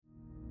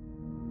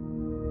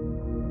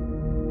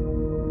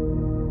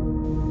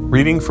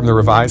Reading from the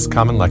Revised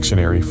Common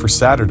Lectionary for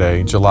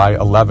Saturday, July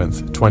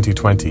 11th,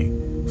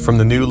 2020, from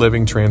the New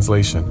Living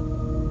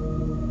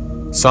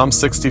Translation. Psalm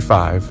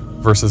 65,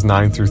 verses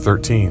 9 through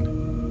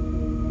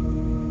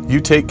 13. You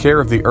take care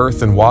of the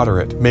earth and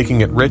water it, making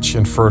it rich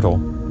and fertile.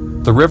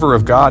 The river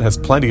of God has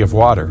plenty of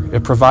water.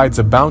 It provides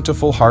a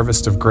bountiful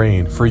harvest of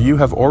grain, for you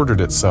have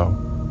ordered it so.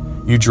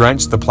 You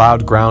drench the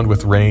plowed ground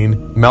with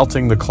rain,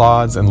 melting the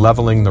clods and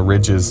leveling the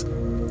ridges.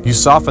 You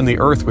soften the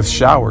earth with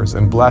showers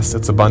and bless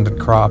its abundant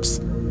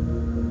crops.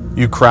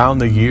 You crown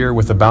the year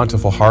with a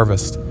bountiful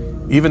harvest.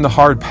 Even the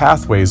hard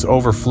pathways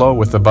overflow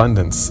with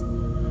abundance.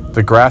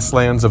 The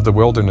grasslands of the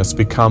wilderness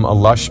become a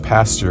lush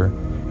pasture,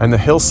 and the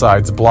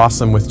hillsides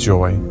blossom with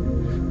joy.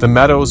 The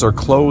meadows are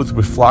clothed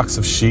with flocks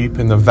of sheep,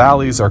 and the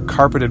valleys are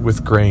carpeted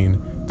with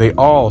grain. They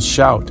all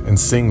shout and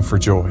sing for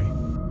joy.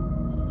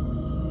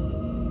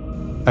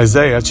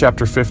 Isaiah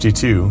chapter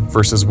 52,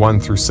 verses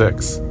 1 through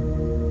 6.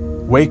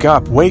 Wake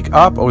up,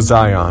 O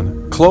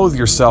Zion! Clothe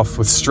yourself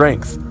with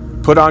strength.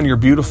 Put on your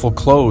beautiful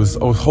clothes,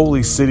 O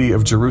holy city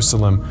of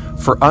Jerusalem,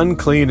 for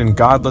unclean and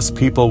godless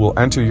people will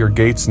enter your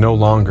gates no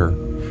longer.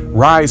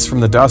 Rise from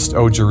the dust,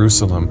 O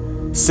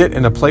Jerusalem. Sit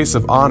in a place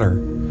of honor.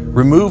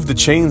 Remove the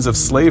chains of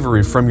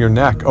slavery from your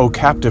neck, O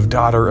captive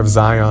daughter of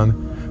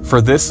Zion.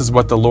 For this is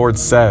what the Lord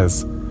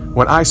says: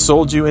 When I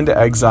sold you into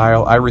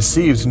exile, I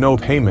received no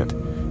payment.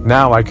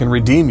 Now I can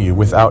redeem you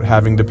without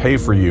having to pay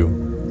for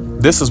you.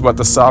 This is what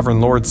the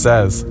sovereign Lord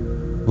says: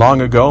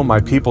 Long ago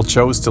my people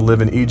chose to live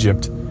in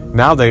Egypt.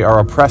 Now they are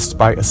oppressed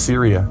by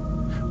Assyria.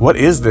 What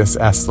is this,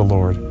 asks the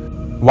Lord?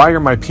 Why are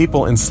my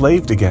people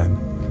enslaved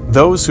again?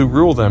 Those who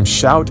rule them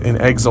shout in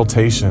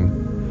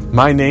exultation.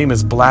 My name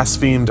is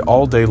blasphemed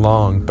all day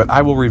long, but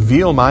I will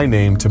reveal my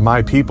name to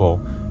my people,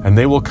 and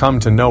they will come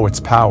to know its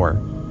power.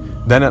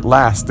 Then at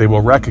last they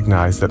will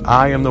recognize that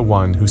I am the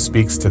one who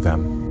speaks to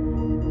them.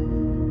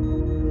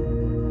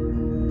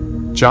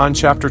 John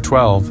chapter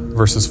 12,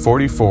 verses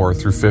 44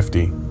 through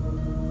 50.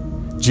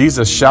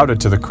 Jesus shouted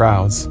to the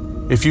crowds,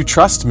 If you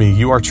trust me,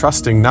 you are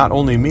trusting not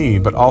only me,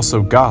 but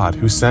also God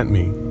who sent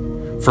me.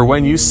 For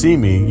when you see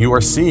me, you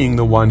are seeing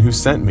the one who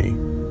sent me.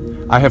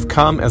 I have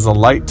come as a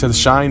light to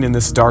shine in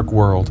this dark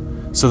world,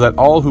 so that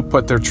all who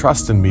put their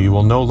trust in me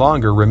will no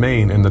longer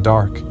remain in the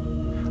dark.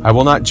 I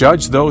will not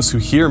judge those who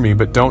hear me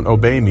but don't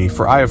obey me,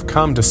 for I have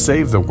come to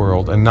save the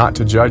world and not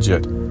to judge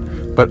it.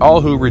 But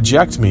all who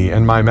reject me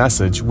and my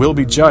message will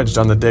be judged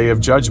on the day of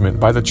judgment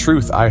by the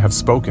truth I have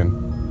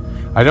spoken.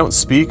 I don't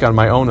speak on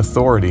my own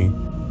authority.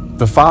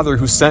 The Father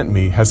who sent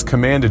me has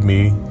commanded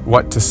me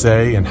what to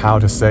say and how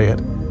to say it.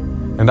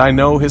 And I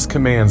know his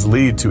commands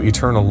lead to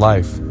eternal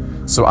life,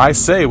 so I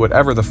say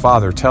whatever the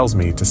Father tells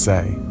me to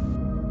say.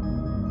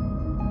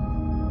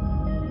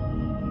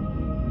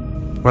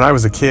 When I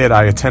was a kid,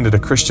 I attended a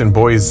Christian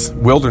boys'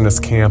 wilderness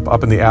camp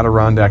up in the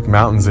Adirondack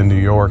Mountains in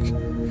New York.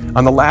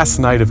 On the last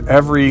night of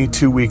every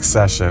 2-week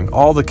session,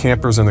 all the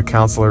campers and the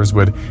counselors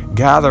would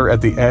gather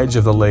at the edge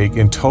of the lake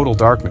in total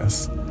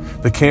darkness.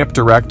 The camp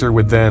director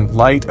would then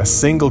light a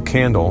single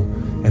candle,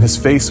 and his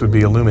face would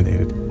be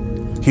illuminated.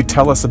 He'd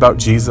tell us about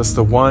Jesus,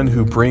 the one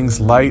who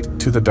brings light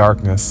to the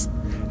darkness,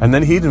 and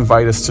then he'd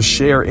invite us to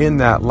share in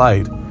that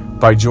light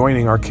by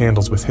joining our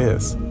candles with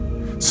his.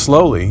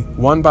 Slowly,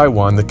 one by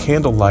one, the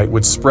candle light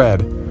would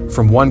spread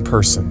from one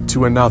person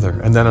to another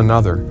and then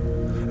another,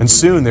 and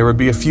soon there would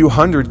be a few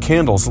hundred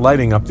candles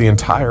lighting up the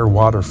entire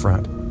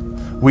waterfront.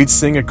 We'd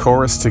sing a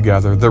chorus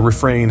together, the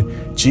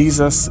refrain,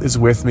 Jesus is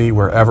with me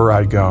wherever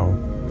I go,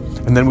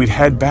 and then we'd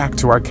head back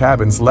to our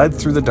cabins, led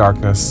through the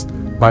darkness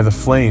by the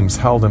flames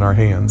held in our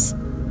hands.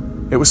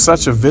 It was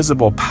such a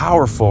visible,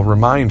 powerful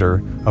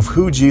reminder of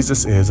who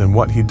Jesus is and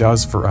what he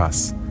does for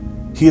us.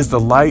 He is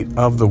the light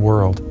of the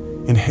world.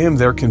 In him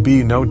there can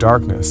be no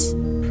darkness.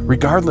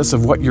 Regardless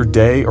of what your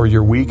day or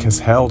your week has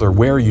held, or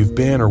where you've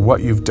been, or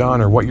what you've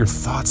done, or what your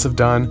thoughts have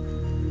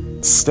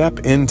done, step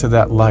into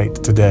that light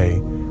today.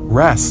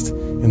 Rest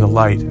in the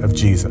light of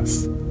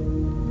Jesus.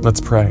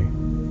 Let's pray.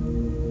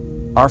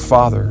 Our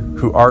Father,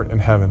 who art in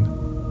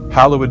heaven,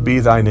 hallowed be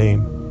thy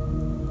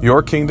name.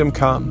 Your kingdom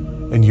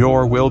come, and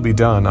your will be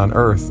done on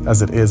earth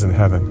as it is in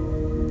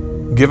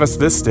heaven. Give us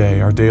this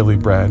day our daily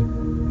bread,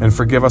 and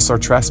forgive us our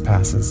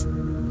trespasses,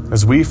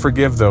 as we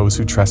forgive those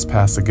who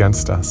trespass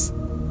against us.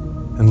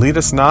 And lead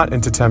us not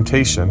into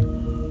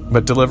temptation,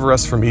 but deliver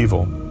us from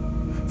evil.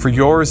 For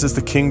yours is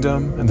the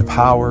kingdom, and the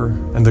power,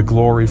 and the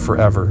glory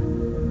forever.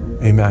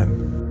 Amen.